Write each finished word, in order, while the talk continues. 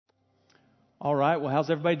All right, well,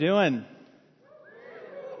 how's everybody doing?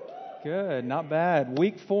 Good, not bad.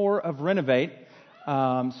 Week 4 of Renovate.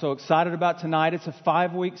 So excited about tonight. It's a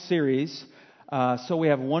 5-week series. So we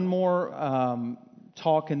have one more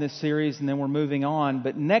talk in this series, and then we're moving on.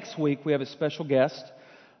 But next week we have a special guest.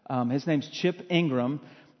 His name's Chip Ingram,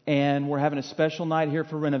 and we're having a special night here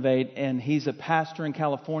for Renovate. And he's a pastor in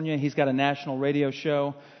California. He's got a national radio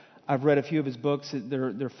show. I've read a few of his books.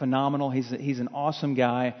 They're phenomenal. He's an awesome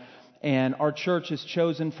guy. And our church has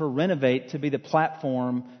chosen for Renovate to be the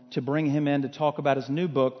platform to bring him in to talk about his new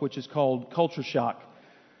book, which is called Culture Shock.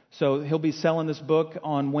 So he'll be selling this book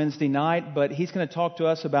on Wednesday night, but he's going to talk to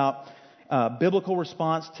us about biblical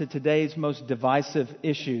response to today's most divisive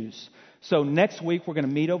issues. So next week we're going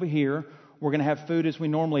to meet over here. We're going to have food as we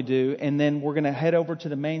normally do, and then we're going to head over to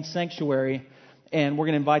the main sanctuary, and we're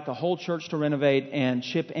going to invite the whole church to Renovate, and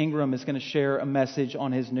Chip Ingram is going to share a message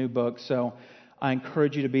on his new book. So I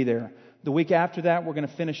encourage you to be there. The week after that, we're going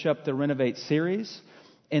to finish up the Renovate series.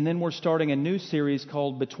 And then we're starting a new series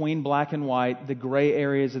called Between Black and White, the Gray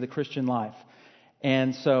Areas of the Christian Life.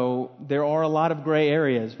 And so there are a lot of gray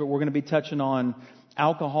areas, but we're going to be touching on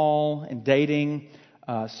alcohol and dating,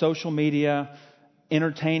 social media,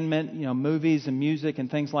 entertainment, movies and music and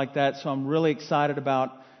things like that. So I'm really excited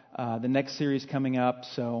about the next series coming up.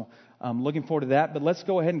 So I'm looking forward to that. But let's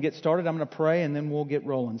go ahead and get started. I'm going to pray and then we'll get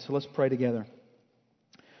rolling. So let's pray together.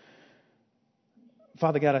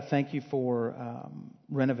 Father God, I thank you for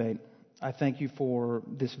Renovate. I thank you for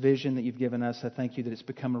this vision that you've given us. I thank you that it's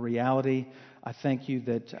become a reality. I thank you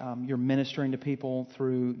that you're ministering to people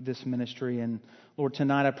through this ministry. And Lord,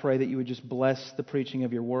 tonight I pray that you would just bless the preaching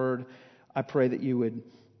of your word. I pray that you would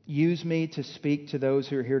use me to speak to those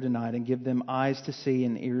who are here tonight and give them eyes to see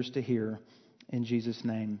and ears to hear. In Jesus'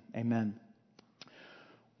 name, amen.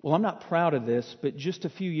 Well, I'm not proud of this, but just a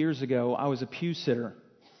few years ago, I was a pew sitter.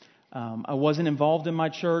 I wasn't involved in my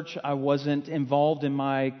church. I wasn't involved in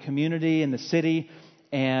my community, in the city,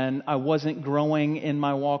 and I wasn't growing in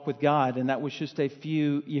my walk with God. And that was just a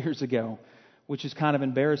few years ago, which is kind of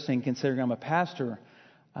embarrassing considering I'm a pastor.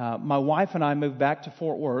 My wife and I moved back to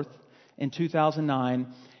Fort Worth in 2009,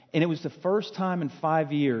 and it was the first time in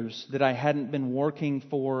 5 years that I hadn't been working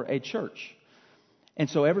for a church. And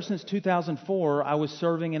so ever since 2004, I was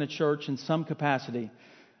serving in a church in some capacity.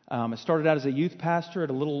 I started out as a youth pastor at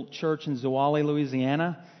a little church in Zwolle,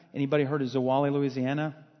 Louisiana. Anybody heard of Zwolle,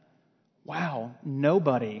 Louisiana? Wow,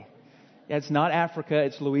 nobody. Yeah, it's not Africa,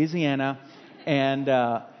 it's Louisiana. And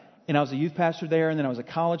I was a youth pastor there, and then I was a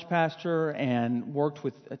college pastor and worked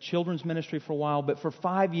with a children's ministry for a while. But for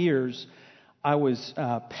 5 years, I was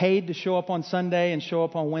paid to show up on Sunday and show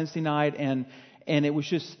up on Wednesday night, and it was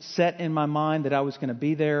just set in my mind that I was going to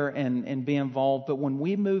be there and be involved. But when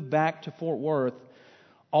we moved back to Fort Worth,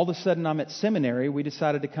 all of a sudden, I'm at seminary. We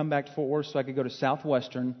decided to come back to Fort Worth so I could go to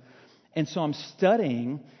Southwestern. And so I'm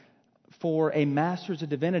studying for a Master's of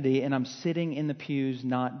Divinity, and I'm sitting in the pews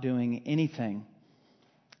not doing anything.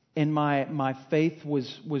 And my faith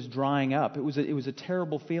was drying up. It was a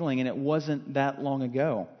terrible feeling, and it wasn't that long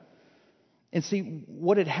ago. And see,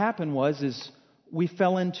 what had happened is we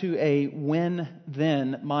fell into a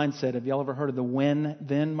win-then mindset. Have y'all ever heard of the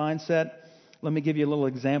win-then mindset? Let me give you a little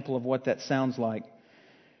example of what that sounds like.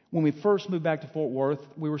 When we first moved back to Fort Worth,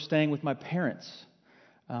 we were staying with my parents.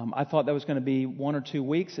 I thought that was going to be 1 or 2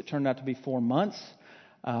 weeks. It turned out to be 4 months.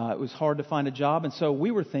 It was hard to find a job. And so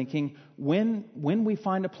we were thinking, when we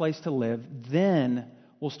find a place to live, then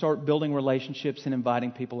we'll start building relationships and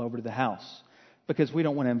inviting people over to the house. Because we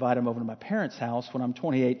don't want to invite them over to my parents' house when I'm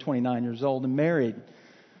 28, 29 years old and married.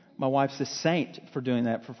 My wife's a saint for doing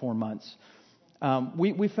that for 4 months.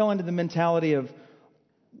 We fell into the mentality of,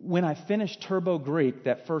 when I finished Turbo Greek,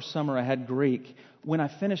 that first summer I had Greek, when I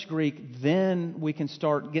finish Greek, then we can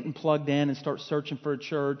start getting plugged in and start searching for a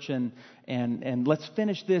church and let's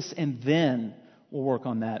finish this and then we'll work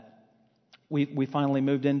on that. We finally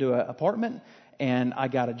moved into an apartment and I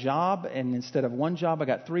got a job, and instead of one job, I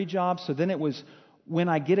got 3 jobs. So then it was, when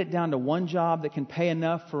I get it down to one job that can pay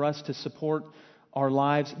enough for us to support our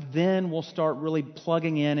lives, then we'll start really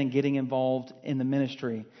plugging in and getting involved in the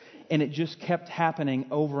ministry. And it just kept happening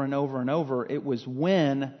over and over and over. It was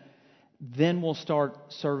when, then we'll start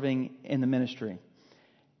serving in the ministry.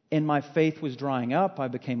 And my faith was drying up. I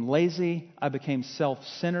became lazy. I became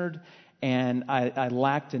self-centered. And I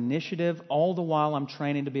lacked initiative. All the while I'm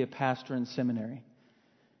training to be a pastor in seminary.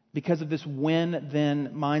 Because of this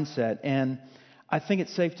when-then mindset. And I think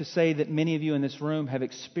it's safe to say that many of you in this room have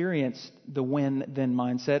experienced the when-then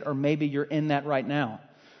mindset. Or maybe you're in that right now.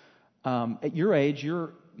 At your age,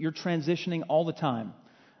 you're transitioning all the time.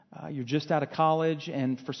 You're just out of college,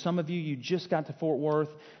 and for some of you, you just got to Fort Worth.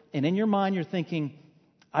 And in your mind, you're thinking,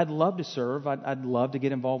 I'd love to serve. I'd love to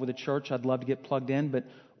get involved with the church. I'd love to get plugged in. But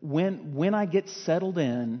when I get settled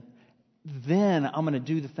in, then I'm going to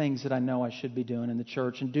do the things that I know I should be doing in the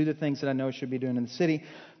church and do the things that I know I should be doing in the city.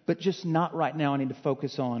 But just not right now. I need to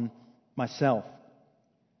focus on myself.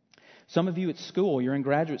 Some of you at school, you're in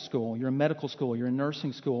graduate school, you're in medical school, you're in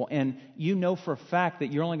nursing school, and you know for a fact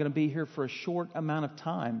that you're only going to be here for a short amount of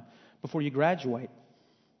time before you graduate.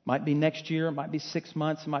 Might be next year, it might be 6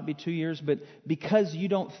 months, it might be 2 years, but because you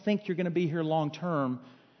don't think you're going to be here long term,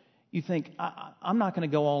 you think, I'm not going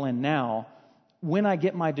to go all in now. When I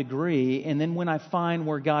get my degree, and then when I find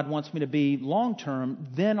where God wants me to be long term,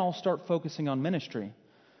 then I'll start focusing on ministry.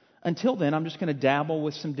 Until then, I'm just going to dabble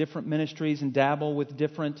with some different ministries and dabble with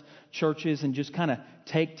different churches and just kind of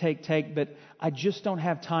take. But I just don't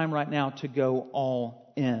have time right now to go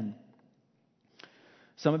all in.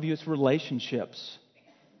 Some of you, it's relationships.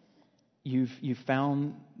 You've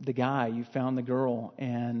found the guy, you've found the girl,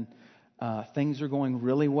 and things are going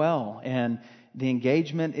really well. And the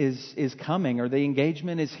engagement is coming, or the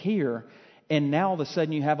engagement is here. And now all of a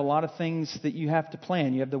sudden you have a lot of things that you have to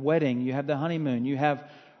plan. You have the wedding, you have the honeymoon, you have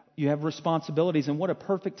responsibilities. And what a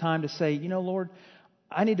perfect time to say, Lord,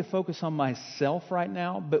 I need to focus on myself right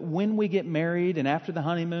now. But when we get married and after the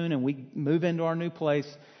honeymoon and we move into our new place,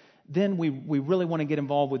 then we really want to get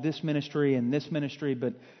involved with this ministry and this ministry,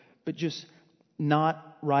 but just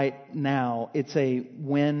not right now. It's a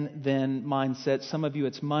when-then mindset. Some of you,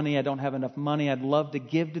 it's money. I don't have enough money. I'd love to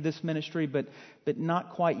give to this ministry, but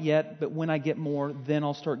not quite yet. But when I get more, then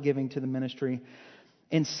I'll start giving to the ministry.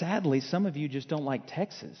 And sadly, some of you just don't like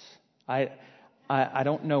Texas. I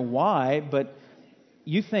don't know why, but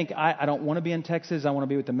you think, I don't want to be in Texas. I want to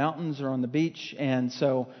be with the mountains or on the beach. And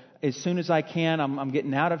so as soon as I can, I'm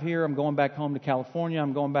getting out of here. I'm going back home to California.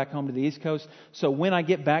 I'm going back home to the East Coast. So when I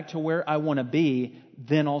get back to where I want to be,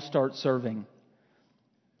 then I'll start serving.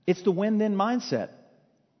 It's the when-then mindset.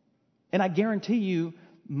 And I guarantee you,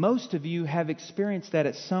 most of you have experienced that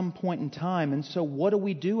at some point in time. And so what do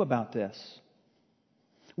we do about this?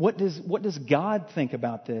 What does God think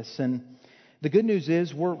about this? And the good news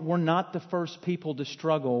is we're not the first people to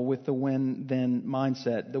struggle with the when-then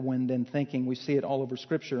mindset, the when-then thinking. We see it all over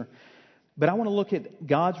Scripture. But I want to look at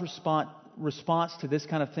God's response to this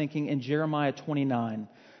kind of thinking in Jeremiah 29.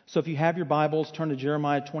 So if you have your Bibles, turn to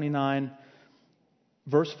Jeremiah 29,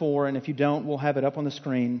 verse 4. And if you don't, we'll have it up on the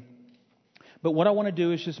screen. But what I want to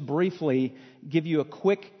do is just briefly give you a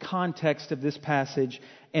quick context of this passage.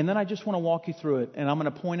 And then I just want to walk you through it. And I'm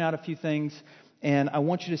going to point out a few things. And I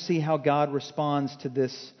want you to see how God responds to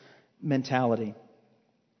this mentality.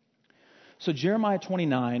 So Jeremiah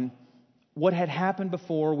 29, what had happened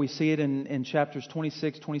before, we see it in chapters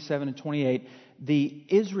 26, 27, and 28. The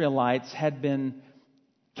Israelites had been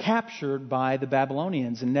captured by the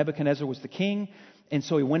Babylonians. And Nebuchadnezzar was the king. And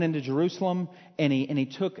so he went into Jerusalem and he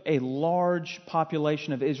took a large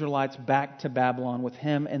population of Israelites back to Babylon with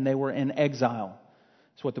him. And they were in exile.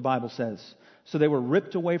 That's what the Bible says. So they were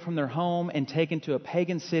ripped away from their home and taken to a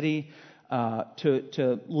pagan city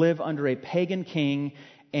to live under a pagan king.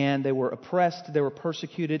 And they were oppressed, they were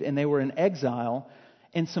persecuted, and they were in exile.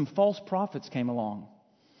 And some false prophets came along.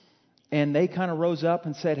 And they kind of rose up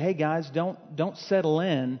and said, hey guys, don't settle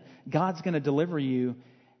in. God's going to deliver you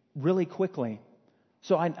really quickly.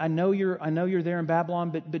 So I know you're there in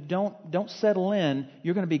Babylon, but don't settle in.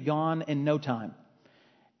 You're going to be gone in no time.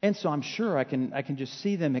 And so I'm sure I can just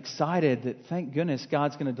see them excited that thank goodness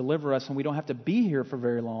God's going to deliver us and we don't have to be here for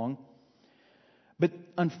very long. But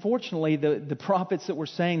unfortunately, the prophets that were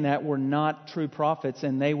saying that were not true prophets,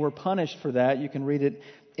 and they were punished for that. You can read it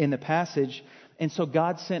in the passage. And so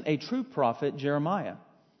God sent a true prophet, Jeremiah.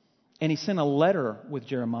 And he sent a letter with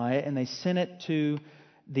Jeremiah, and they sent it to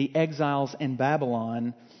the exiles in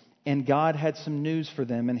Babylon. And God had some news for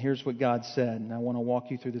them. And here's what God said. And I want to walk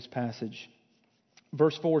you through this passage.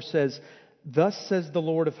 Verse 4 says, "Thus says the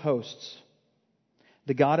Lord of hosts,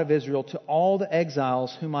 the God of Israel, to all the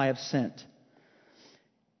exiles whom I have sent."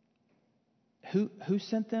 Who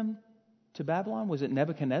sent them to Babylon? Was it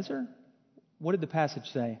Nebuchadnezzar? What did the passage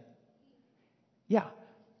say? Yeah.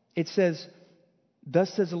 It says,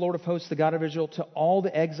 "Thus says the Lord of hosts, the God of Israel, to all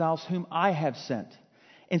the exiles whom I have sent."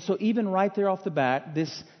 And so even right there off the bat,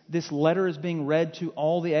 this letter is being read to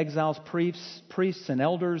all the exiles, priests and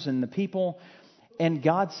elders and the people. And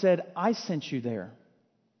God said, I sent you there.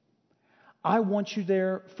 I want you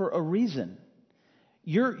there for a reason.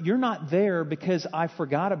 You're not there because I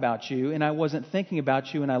forgot about you and I wasn't thinking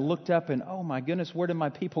about you and I looked up and, oh my goodness, where did my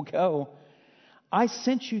people go? I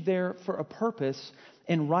sent you there for a purpose.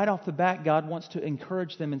 And right off the bat, God wants to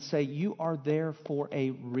encourage them and say, you are there for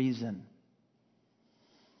a reason.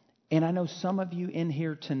 And I know some of you in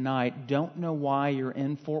here tonight don't know why you're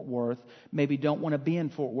in Fort Worth, maybe don't want to be in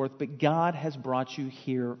Fort Worth, but God has brought you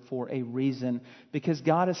here for a reason, because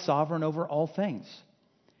God is sovereign over all things.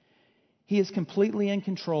 He is completely in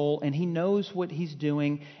control, and He knows what He's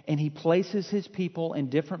doing, and He places His people in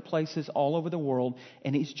different places all over the world,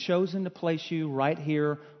 and He's chosen to place you right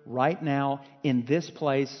here, right now, in this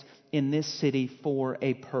place, in this city, for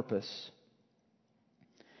a purpose.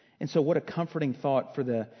 And so what a comforting thought for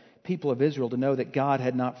the people of Israel to know that God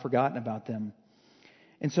had not forgotten about them.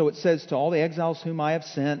 And so it says, to all the exiles whom I have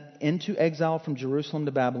sent into exile from Jerusalem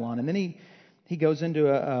to Babylon. And then he goes into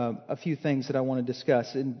a few things that I want to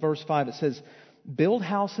discuss. In verse 5 it says, build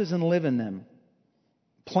houses and live in them.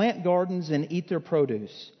 Plant gardens and eat their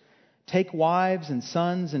produce. Take wives and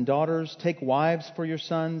sons and daughters. Take wives for your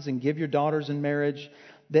sons and give your daughters in marriage,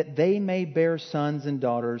 that they may bear sons and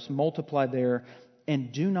daughters. Multiply there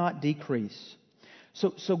and do not decrease.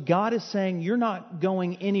 So God is saying, you're not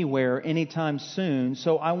going anywhere anytime soon,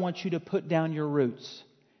 so I want you to put down your roots.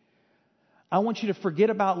 I want you to forget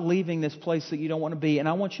about leaving this place that you don't want to be, and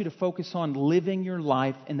I want you to focus on living your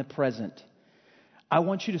life in the present. I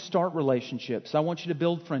want you to start relationships. I want you to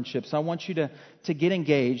build friendships. I want you to get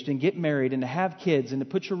engaged and get married and to have kids and to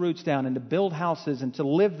put your roots down and to build houses and to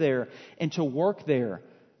live there and to work there.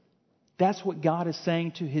 That's what God is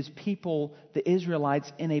saying to His people, the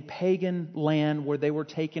Israelites, in a pagan land where they were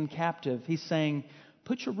taken captive. He's saying,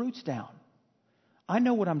 put your roots down. I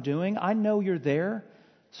know what I'm doing. I know you're there.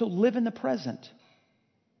 So live in the present.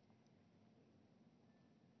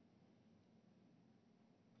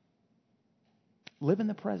 Live in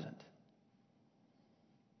the present.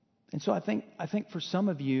 And so I think for some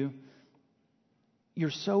of you, you're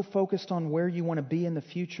so focused on where you want to be in the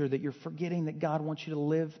future that you're forgetting that God wants you to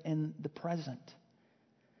live in the present.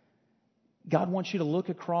 God wants you to look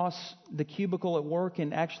across the cubicle at work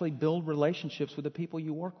and actually build relationships with the people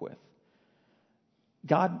you work with.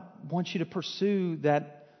 God wants you to pursue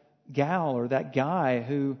that gal or that guy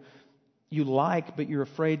who you like, but you're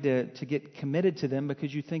afraid to get committed to them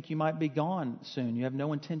because you think you might be gone soon. You have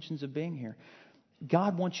no intentions of being here.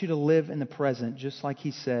 God wants you to live in the present, just like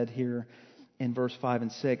He said here in verse 5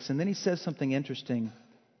 and 6. And then He says something interesting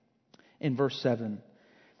in verse 7.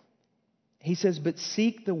 He says, but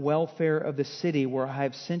seek the welfare of the city where I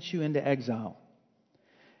have sent you into exile.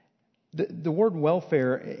 The word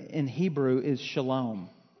welfare in Hebrew is shalom.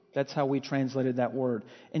 That's how we translated that word.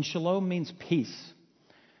 And shalom means peace.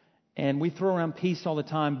 And we throw around peace all the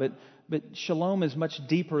time, but shalom is much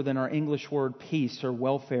deeper than our English word peace or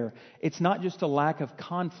welfare. It's not just a lack of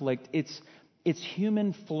conflict. It's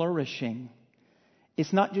human flourishing.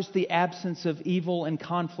 It's not just the absence of evil and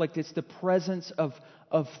conflict. It's the presence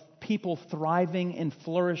of people thriving and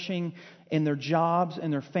flourishing in their jobs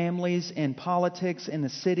and their families and politics in the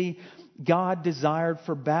city. God desired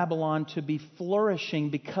for Babylon to be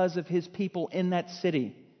flourishing because of His people in that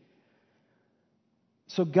city.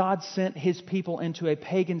 So God sent His people into a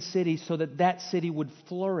pagan city so that that city would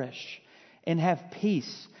flourish and have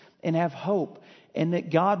peace and have hope. And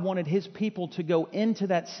that God wanted His people to go into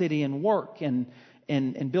that city and work and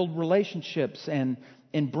build relationships and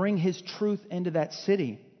bring His truth into that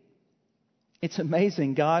city. It's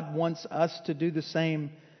amazing. God wants us to do the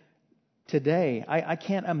same today. I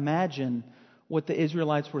can't imagine what the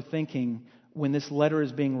Israelites were thinking when this letter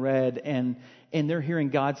is being read and they're hearing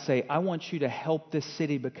God say, I want you to help this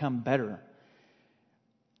city become better.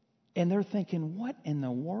 And they're thinking, what in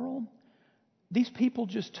the world? These people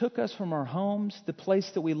just took us from our homes, the place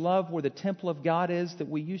that we love, where the temple of God is, that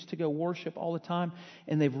we used to go worship all the time,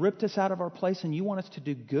 and they've ripped us out of our place, and you want us to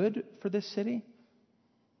do good for this city?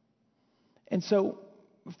 And so,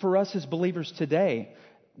 for us as believers today,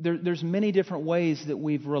 there's many different ways that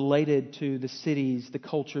we've related to the cities, the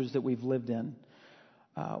cultures that we've lived in.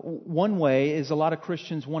 One way is a lot of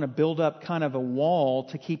Christians want to build up kind of a wall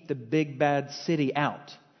to keep the big bad city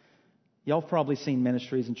out. Y'all have probably seen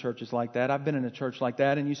ministries and churches like that. I've been in a church like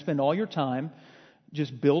that, and you spend all your time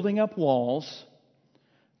just building up walls,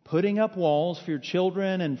 putting up walls for your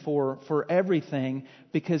children and for everything,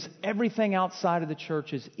 because everything outside of the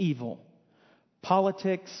church is evil.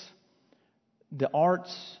 Politics, the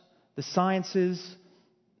arts, the sciences,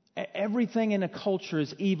 everything in a culture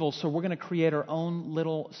is evil, so we're going to create our own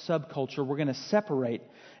little subculture. We're going to separate.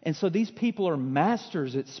 And so these people are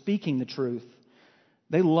masters at speaking the truth.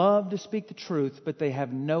 They love to speak the truth, but they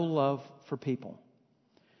have no love for people.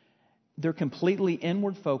 They're completely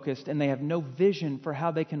inward focused, and they have no vision for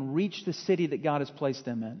how they can reach the city that God has placed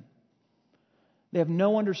them in. They have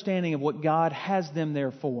no understanding of what God has them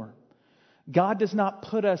there for. God does not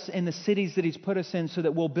put us in the cities that He's put us in so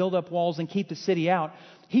that we'll build up walls and keep the city out.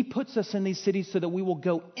 He puts us in these cities so that we will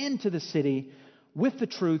go into the city with the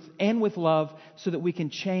truth and with love so that we can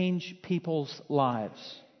change people's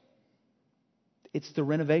lives. It's the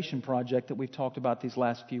renovation project that we've talked about these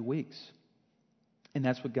last few weeks. And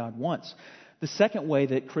that's what God wants. The second way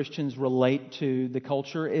that Christians relate to the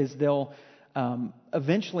culture is they'll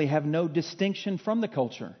eventually have no distinction from the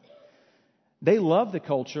culture. They love the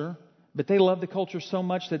culture, but they love the culture so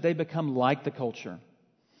much that they become like the culture.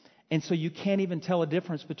 And so you can't even tell a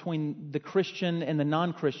difference between the Christian and the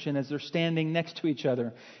non-Christian as they're standing next to each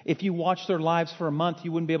other. If you watch their lives for a month,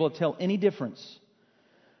 you wouldn't be able to tell any difference.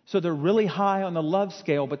 So they're really high on the love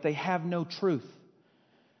scale, but they have no truth.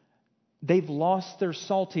 They've lost their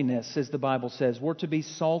saltiness, as the Bible says. We're to be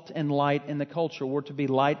salt and light in the culture. We're to be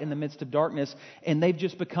light in the midst of darkness, and they've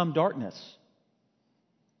just become darkness.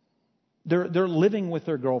 They're living with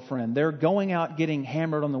their girlfriend. They're going out getting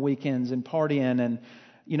hammered on the weekends and partying, and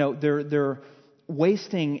they're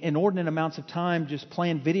wasting inordinate amounts of time just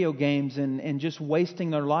playing video games and just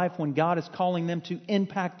wasting their life when God is calling them to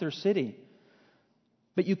impact their city.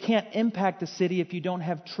 But you can't impact the city if you don't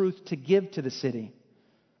have truth to give to the city.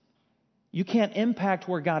 You can't impact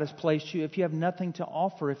where God has placed you if you have nothing to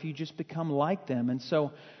offer, if you just become like them. And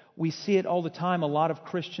so we see it all the time. A lot of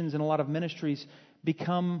Christians and a lot of ministries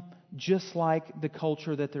become just like the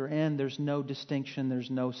culture that they're in. There's no distinction. There's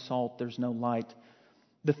no salt. There's no light.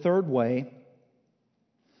 The third way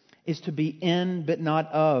is to be in but not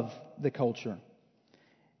of the culture.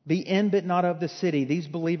 Be in but not of the city. These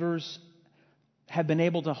believers have been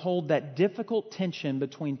able to hold that difficult tension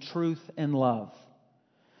between truth and love.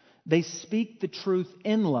 They speak the truth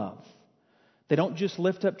in love. They don't just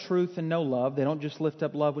lift up truth and no love. They don't just lift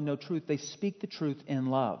up love with no truth. They speak the truth in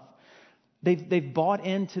love. They've bought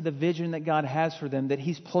into the vision that God has for them, that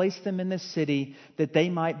He's placed them in this city, that they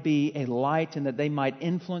might be a light and that they might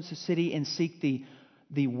influence the city and seek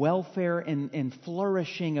the welfare and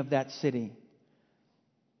flourishing of that city.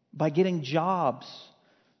 By getting jobs,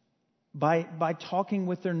 by talking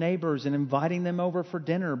with their neighbors and inviting them over for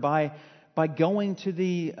dinner, by going to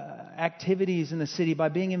the activities in the city, by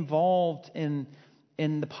being involved in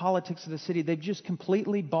the politics of the city. They've just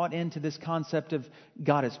completely bought into this concept of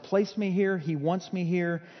God has placed me here, He wants me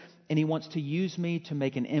here, and He wants to use me to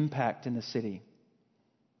make an impact in the city.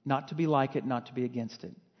 Not to be like it, not to be against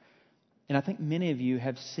it. And I think many of you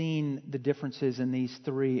have seen the differences in these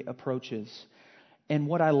three approaches. And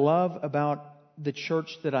what I love about the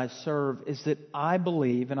church that I serve is that I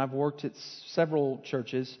believe, and I've worked at several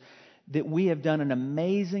churches, that we have done an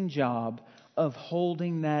amazing job of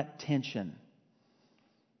holding that tension.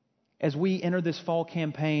 As we enter this fall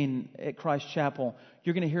campaign at Christ Chapel,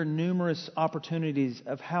 you're going to hear numerous opportunities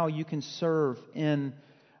of how you can serve in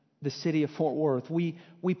the city of Fort Worth. We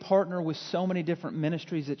partner with so many different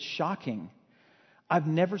ministries, it's shocking. I've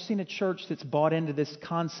never seen a church that's bought into this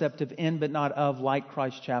concept of in but not of, like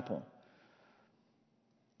Christ Chapel.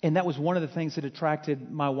 And that was one of the things that attracted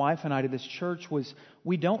my wife and I to this church was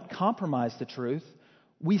we don't compromise the truth.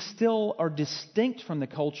 We still are distinct from the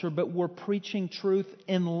culture, but we're preaching truth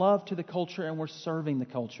in love to the culture and we're serving the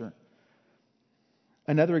culture.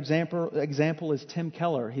 Another example is Tim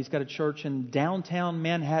Keller. He's got a church in downtown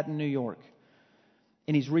Manhattan, New York.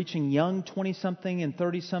 And he's reaching young 20-something and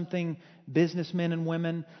 30-something businessmen and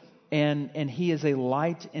women. And he is a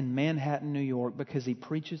light in Manhattan, New York, because he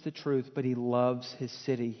preaches the truth, but he loves his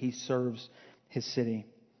city. He serves his city.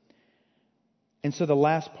 And so the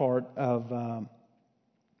last part of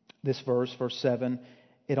this verse, verse 7,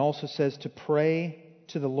 it also says to pray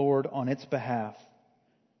to the Lord on its behalf,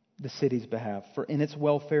 the city's behalf. For in its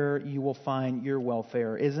welfare you will find your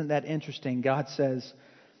welfare. Isn't that interesting? God says,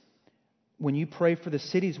 when you pray for the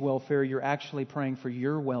city's welfare, you're actually praying for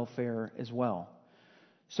your welfare as well.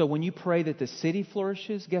 So when you pray that the city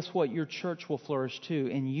flourishes, guess what? Your church will flourish too,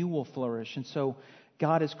 and you will flourish. And so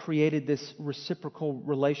God has created this reciprocal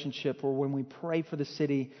relationship where when we pray for the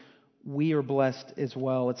city, we are blessed as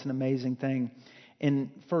well. It's an amazing thing. In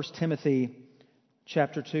 1 Timothy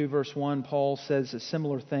chapter 2, verse 1, Paul says a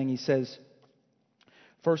similar thing. He says,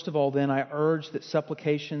 first of all, then, I urge that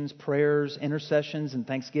supplications, prayers, intercessions, and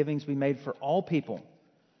thanksgivings be made for all people,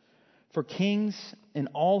 for kings and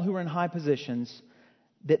all who are in high positions,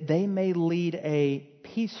 that they may lead a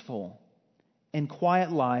peaceful and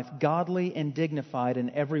quiet life, godly and dignified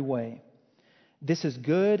in every way. This is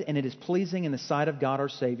good and it is pleasing in the sight of God our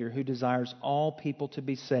Savior, who desires all people to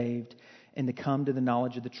be saved and to come to the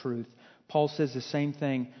knowledge of the truth. Paul says the same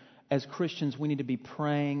thing. As Christians, we need to be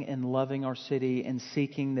praying and loving our city and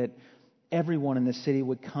seeking that everyone in this city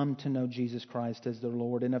would come to know Jesus Christ as their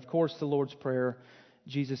Lord. And of course, the Lord's Prayer,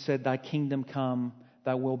 Jesus said, "Thy kingdom come,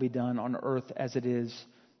 thy will be done on earth as it is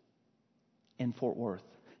in Fort Worth."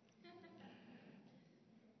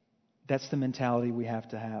 That's the mentality we have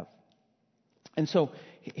to have. And so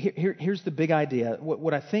here's the big idea.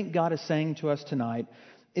 What I think God is saying to us tonight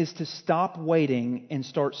is to stop waiting and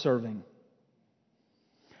start serving.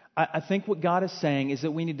 I think what God is saying is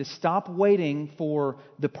that we need to stop waiting for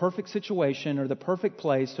the perfect situation or the perfect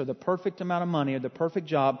place or the perfect amount of money or the perfect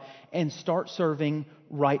job and start serving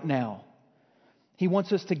right now. He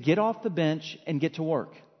wants us to get off the bench and get to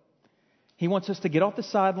work. He wants us to get off the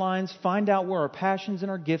sidelines, find out where our passions and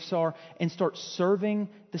our gifts are, and start serving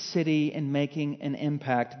the city and making an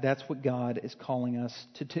impact. That's what God is calling us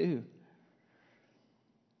to do.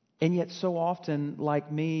 And yet so often,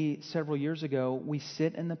 like me several years ago, we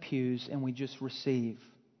sit in the pews and we just receive.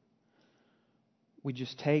 We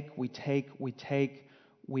just take, we take, we take.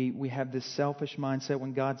 We have this selfish mindset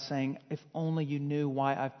when God's saying, if only you knew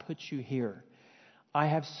why I've put you here. I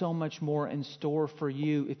have so much more in store for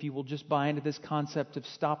you if you will just buy into this concept of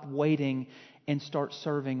stop waiting and start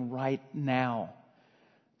serving right now.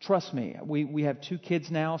 Trust me, we have 2 kids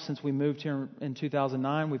now. Since we moved here in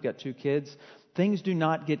 2009, we've got 2 kids. Things do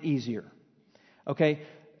not get easier. Okay?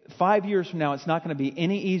 5 years from now, it's not going to be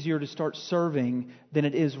any easier to start serving than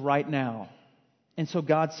it is right now. And so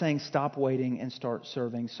God's saying stop waiting and start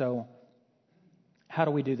serving. So how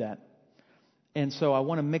do we do that? And so I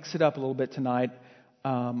want to mix it up a little bit tonight.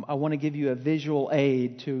 I want to give you a visual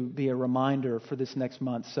aid to be a reminder for this next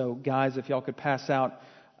month. So guys, if y'all could pass out,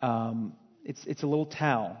 it's a little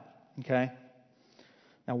towel, okay?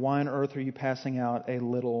 Now, why on earth are you passing out a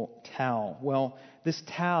little towel? Well, this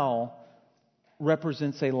towel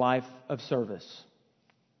represents a life of service.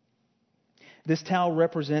 This towel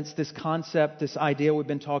represents this concept, this idea we've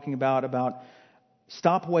been talking about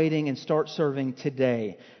stop waiting and start serving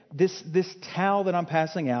today. This towel that I'm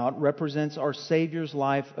passing out represents our Savior's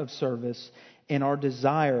life of service and our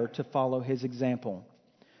desire to follow His example.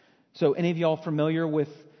 So any of y'all familiar with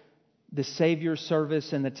the Savior's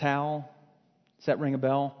service and the towel? Does that ring a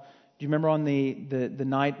bell? Do you remember on the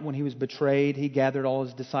night when He was betrayed, He gathered all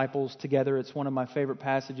His disciples together? It's one of my favorite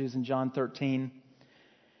passages in John 13.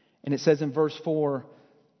 And it says in verse 4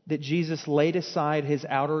 that Jesus laid aside His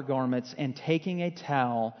outer garments and taking a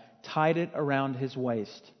towel, tied it around His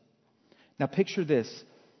waist. Now picture this.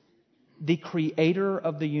 The Creator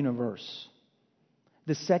of the universe,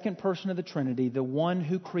 the second person of the Trinity, the one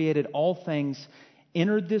who created all things,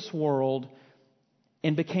 entered this world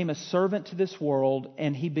and became a servant to this world,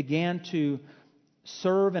 and He began to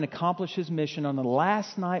serve and accomplish His mission. On the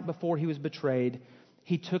last night before He was betrayed,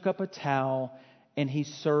 He took up a towel and He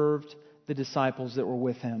served the disciples that were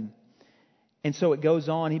with Him. And so it goes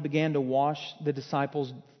on. He began to wash the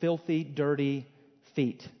disciples' filthy, dirty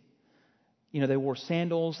feet. You know, they wore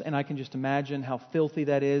sandals, and I can just imagine how filthy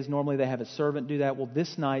that is. Normally they have a servant do that. Well,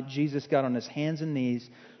 this night, Jesus got on His hands and knees,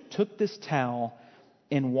 took this towel,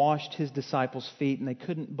 and washed His disciples' feet, and they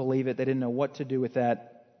couldn't believe it. They didn't know what to do with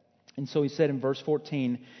that. And so He said in verse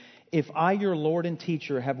 14, "If I, your Lord and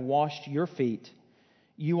teacher, have washed your feet,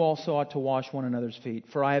 you also ought to wash one another's feet.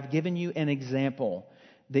 For I have given you an example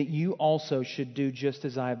that you also should do just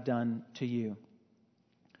as I have done to you."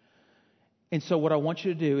 And so what I want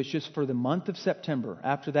you to do is just for the month of September.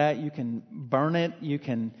 After that, you can burn it. You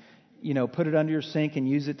can, put it under your sink and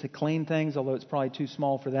use it to clean things, although it's probably too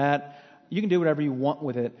small for that. You can do whatever you want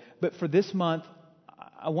with it. But for this month,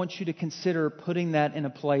 I want you to consider putting that in a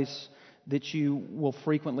place that you will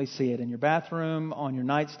frequently see it. In your bathroom, on your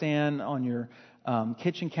nightstand, on your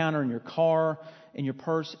kitchen counter, in your car, in your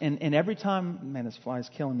purse. And every time, man, this fly is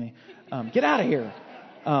killing me. Get out of here.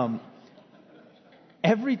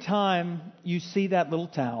 Every time you see that little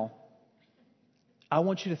towel, I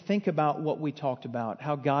want you to think about what we talked about,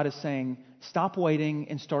 how God is saying, stop waiting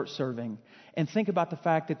and start serving. And think about the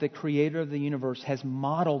fact that the Creator of the universe has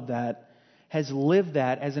modeled that, has lived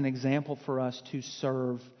that as an example for us to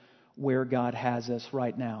serve where God has us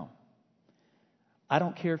right now. I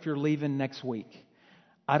don't care if you're leaving next week.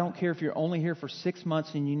 I don't care if you're only here for 6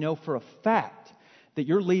 months and you know for a fact that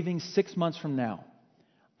you're leaving 6 months from now.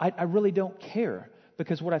 I really don't care.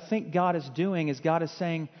 Because what I think God is doing is God is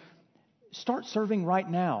saying, start serving right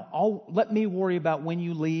now. Let me worry about when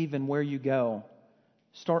you leave and where you go.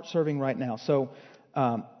 Start serving right now. So,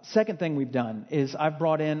 second thing we've done is I've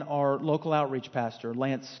brought in our local outreach pastor,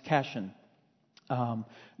 Lance Cashin.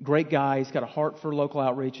 Great guy. He's got a heart for local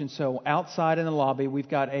outreach. And so outside in the lobby, we've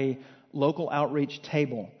got a local outreach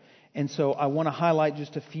table. And so I want to highlight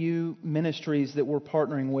just a few ministries that we're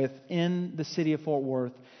partnering with in the city of Fort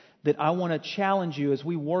Worth that I want to challenge you as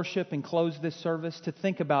we worship and close this service to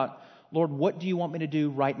think about, Lord, what do you want me to do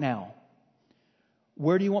right now?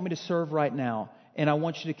 Where do you want me to serve right now? And I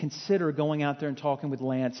want you to consider going out there and talking with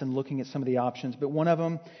Lance and looking at some of the options. But one of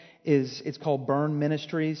them it's called Burn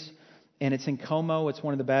Ministries, and it's in Como. It's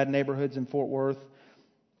one of the bad neighborhoods in Fort Worth,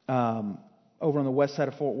 over on the west side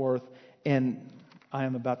of Fort Worth. And I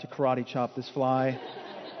am about to karate chop this fly.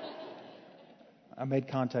 I made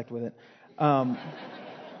contact with it.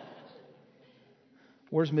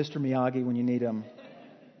 Where's Mr. Miyagi when you need him?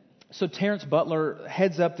 So Terrence Butler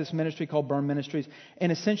heads up this ministry called Burn Ministries,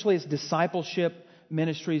 and essentially it's discipleship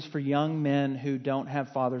ministries for young men who don't have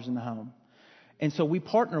fathers in the home. And so we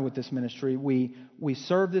partner with this ministry. We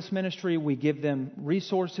serve this ministry. We give them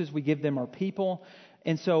resources. We give them our people.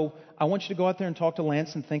 And so I want you to go out there and talk to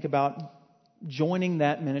Lance and think about joining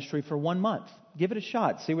that ministry for 1 month. Give it a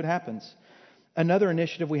shot. See what happens. Another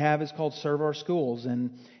initiative we have is called Serve Our Schools,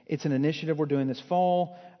 and it's an initiative we're doing this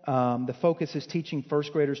fall. The focus is teaching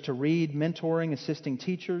first graders to read, mentoring, assisting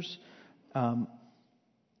teachers.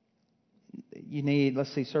 You need,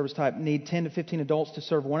 service type, need 10 to 15 adults to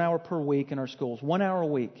serve 1 hour per week in our schools. 1 hour a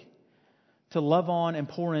week to love on and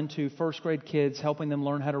pour into first grade kids, helping them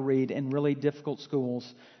learn how to read in really difficult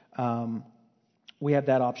schools. We have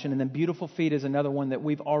that option. And then Beautiful Feet is another one that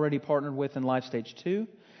we've already partnered with in Life Stage 2.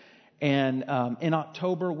 And in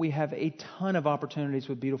October, we have a ton of opportunities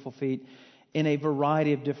with Beautiful Feet in a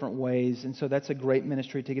variety of different ways. And so that's a great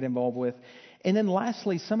ministry to get involved with. And then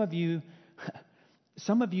lastly, some of you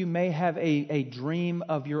may have a dream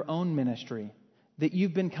of your own ministry that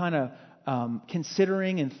you've been kind of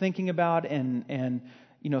considering and thinking about and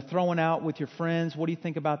throwing out with your friends. What do you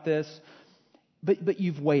think about this? But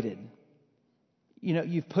you've waited.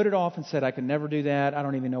 You've put it off and said, I could never do that. I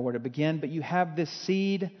don't even know where to begin. But you have this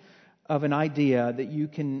seed of an idea that you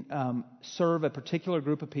can serve a particular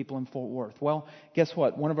group of people in Fort Worth. Well, guess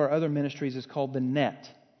what? One of our other ministries is called The Net.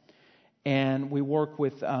 And we work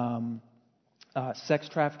with sex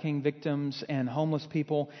trafficking victims and homeless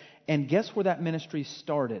people. And guess where that ministry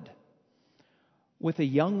started? With a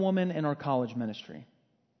young woman in our college ministry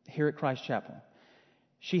here at Christ Chapel.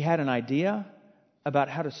 She had an idea about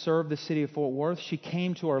how to serve the city of Fort Worth. She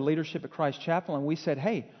came to our leadership at Christ Chapel and we said,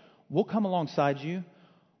 hey, we'll come alongside you.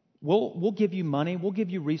 We'll give you money. We'll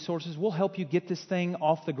give you resources. We'll help you get this thing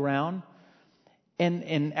off the ground.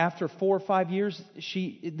 And after 4 or 5 years,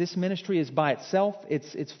 this ministry is by itself.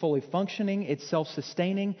 It's fully functioning. It's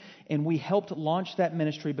self-sustaining. And we helped launch that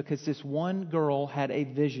ministry because this one girl had a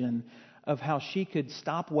vision of how she could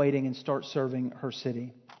stop waiting and start serving her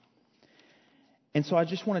city. And so I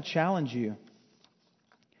just want to challenge you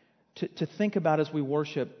to think about as we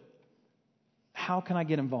worship, how can I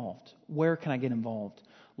get involved? Where can I get involved?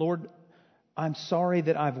 Lord, I'm sorry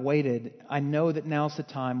that I've waited. I know that now's the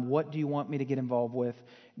time. What do you want me to get involved with?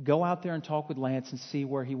 Go out there and talk with Lance and see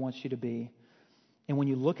where he wants you to be. And when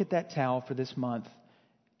you look at that towel for this month,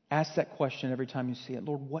 ask that question every time you see it.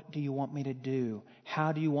 Lord, what do you want me to do?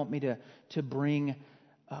 How do you want me to bring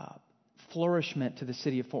flourishment to the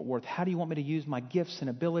city of Fort Worth? How do you want me to use my gifts and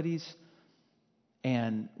abilities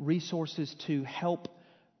and resources to help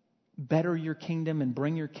better your kingdom and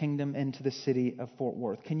bring your kingdom into the city of Fort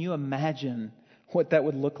Worth? Can you imagine what that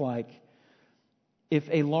would look like if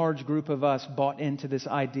a large group of us bought into this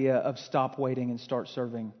idea of stop waiting and start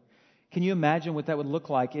serving? Can you imagine what that would look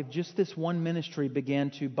like if just this one ministry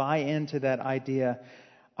began to buy into that idea?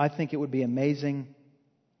 I think it would be amazing.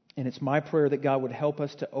 And it's my prayer that God would help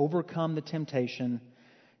us to overcome the temptation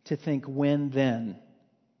to think when, then.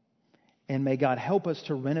 And may God help us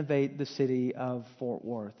to renovate the city of Fort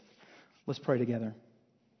Worth. Let's pray together.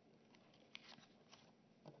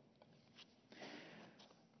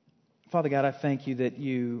 Father God, I thank you that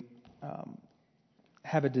you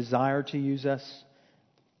have a desire to use us.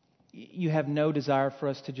 You have no desire for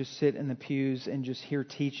us to just sit in the pews and just hear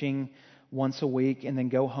teaching once a week and then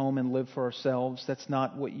go home and live for ourselves. That's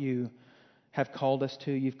not what you have called us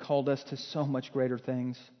to. You've called us to so much greater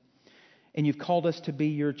things. And you've called us to be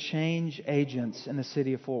your change agents in the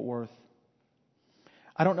city of Fort Worth.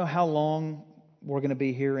 I don't know how long we're going to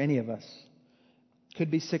be here, any of us. It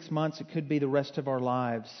could be 6 months. It could be the rest of our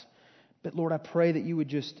lives. But Lord, I pray that you would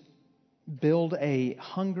just build a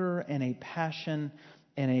hunger and a passion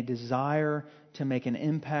and a desire to make an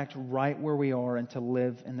impact right where we are and to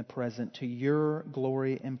live in the present to your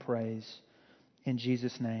glory and praise. In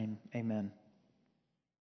Jesus' name, amen.